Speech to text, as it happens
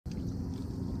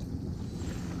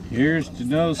Here's to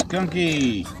no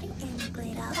skunky.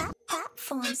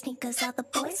 Platform sneakers, all the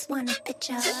boys want a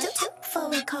picture.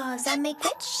 Foreign cars, I make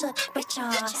rich look richer.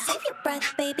 Save your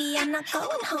breath, baby, I'm not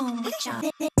going home with ya.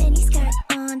 Mini skirt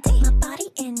on, take my body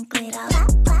in glitter.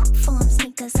 Platform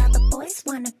sneakers, all the boys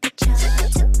want a picture.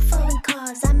 Foreign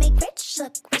cars, I make rich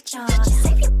look richer.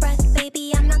 Save your breath,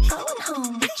 baby, I'm not going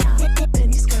home with ya.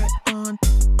 Mini skirt on.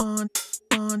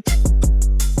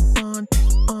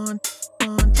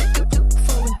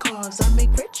 Foreign cars, I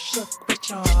make rich look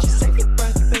richer. Save your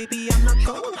breath, baby, I'm not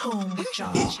going home with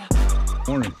ya.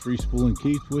 Morning, Free Spooling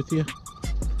Keith with you.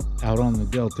 Out on the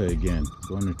Delta again.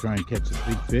 Going to try and catch a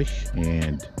big fish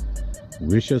and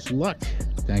wish us luck.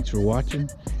 Thanks for watching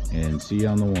and see you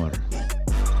on the water.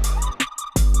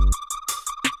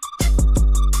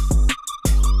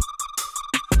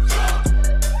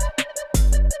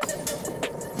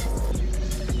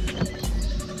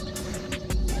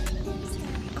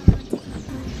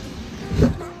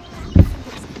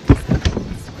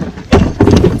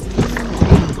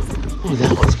 Oh,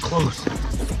 that was close.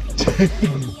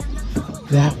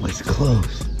 That was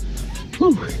close.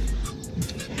 Whew.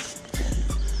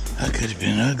 That could have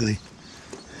been ugly.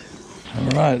 All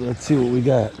right, let's see what we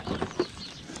got.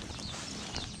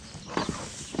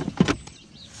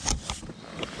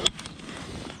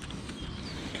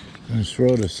 I'm gonna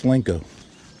throw the Senko.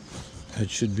 That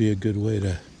should be a good way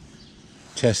to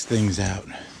test things out.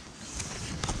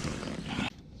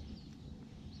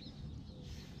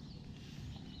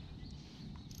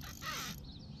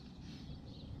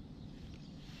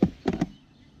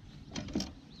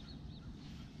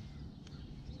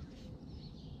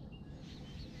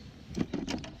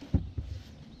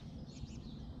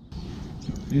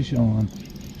 Fish on.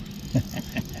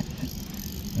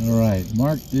 All right,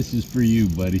 Mark, this is for you,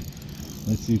 buddy.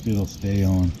 Let's see if it'll stay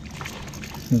on.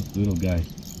 Little guy.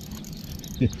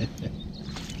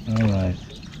 All right.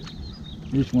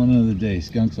 First one of the day.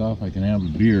 Skunk's off. I can have a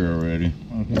beer already.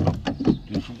 Okay.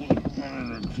 Just 1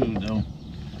 minute or two, though,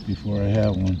 before I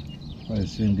have one. Probably the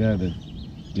same guy that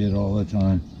did all the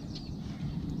time.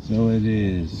 So it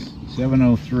is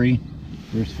 7:03.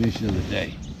 First fish of the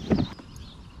day.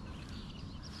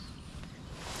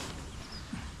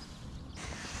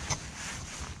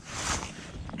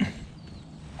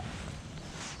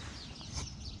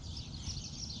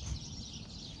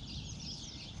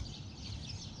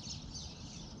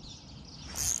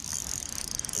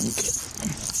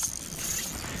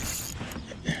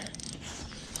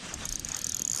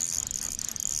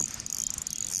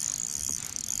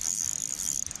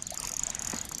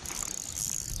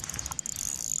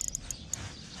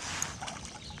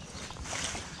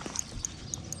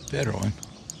 Better one.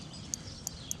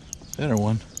 Better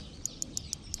one.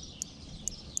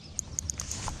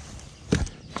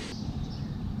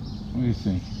 What do you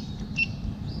think?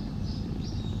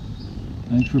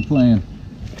 Thanks for playing.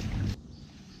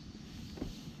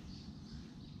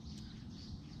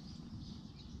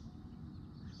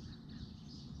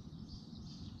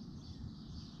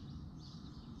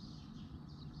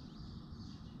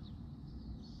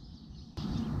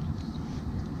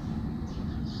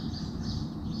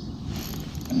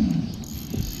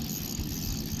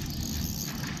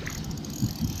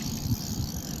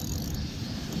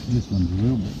 This one's a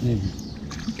little bit bigger.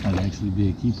 Might actually be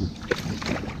a keeper.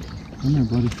 Come here,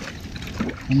 buddy.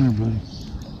 Come here, buddy.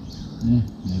 Yeah,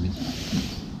 maybe.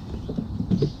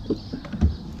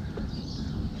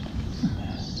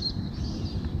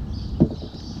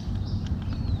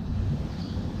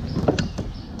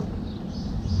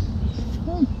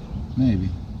 Maybe.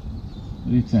 What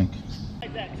do you think?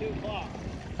 Like that 2 o'clock.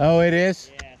 Oh, it is?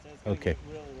 Yeah, so it's gonna okay. get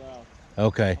really low.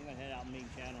 Okay. I'm gonna head out main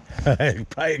channel.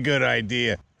 Probably a good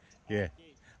idea. Yeah.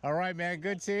 All right, man.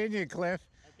 Good seeing you, Cliff.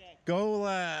 Okay.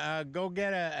 Go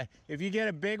get a. If you get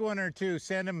a big one or two,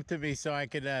 send them to me so I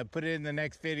could put it in the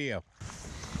next video.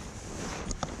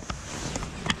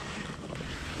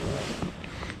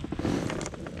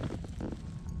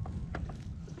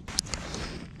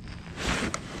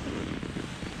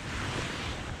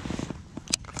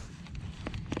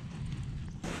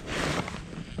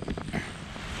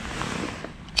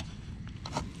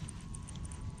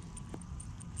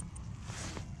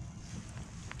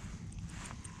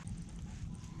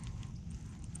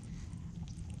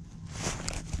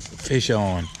 Fish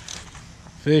on.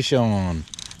 Fish on.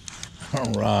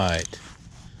 All right.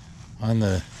 On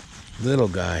the little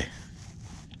guy.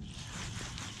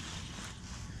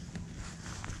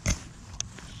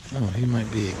 Oh, he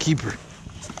might be a keeper.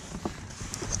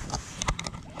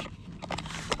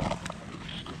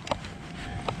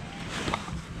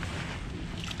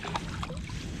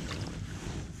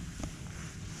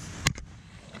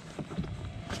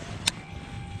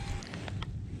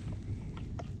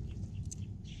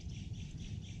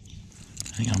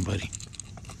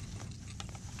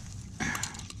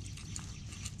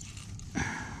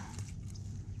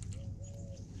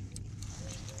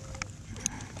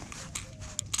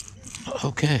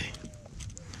 Okay.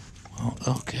 Well,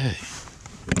 okay.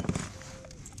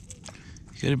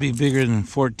 You gotta be bigger than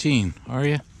 14, are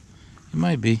you? It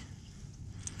might be.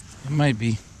 It might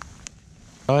be.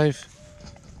 5.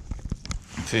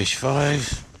 Fish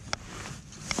 5.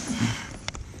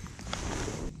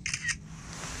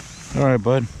 All right,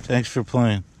 bud. Thanks for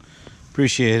playing.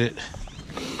 Appreciate it.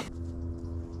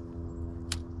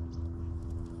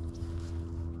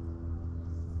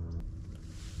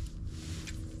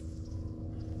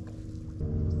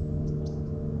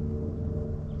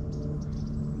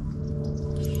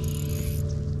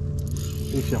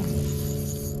 Fish on.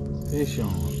 Fish on,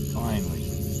 finally.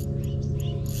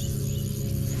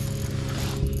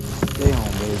 Stay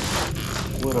on, baby.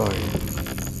 What are you?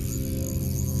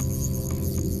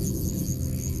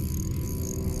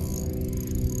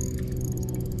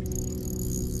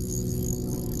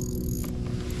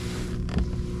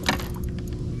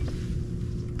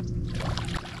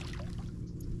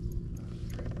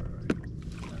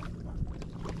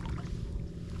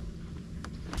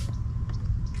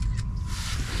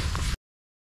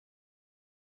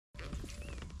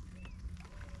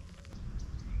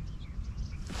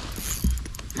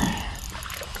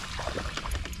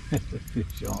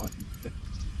 Fish on.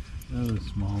 Another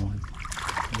small one.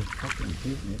 They're fucking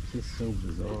hitting it. It's just so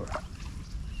bizarre.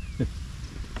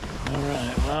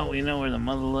 Alright, well, we know where the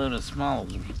mother load of small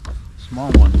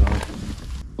ones are.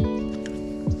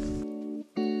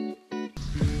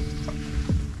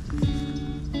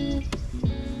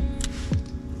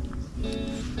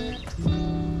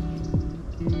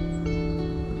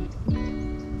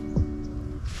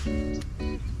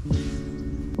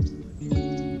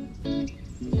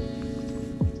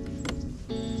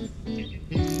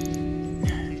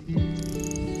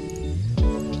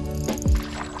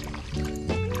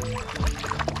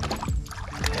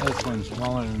 This one's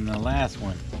smaller than the last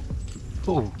one.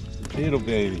 Oh, little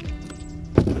baby.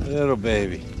 Little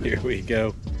baby. Here we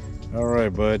go. All right,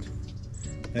 bud.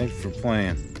 Thanks for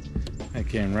playing. I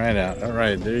came right out. All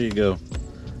right, there you go.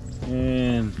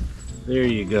 And there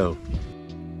you go.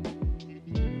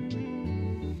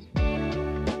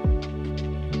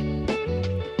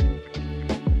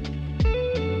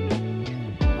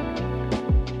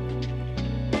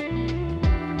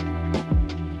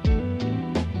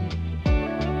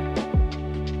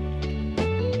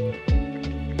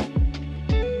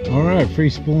 All right, Free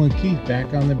Spooling Keith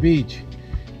back on the beach.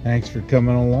 Thanks for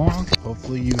coming along.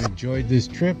 Hopefully you enjoyed this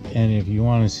trip, and if you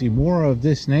want to see more of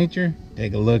this nature,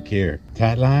 take a look here.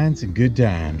 Tight lines and good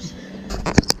times.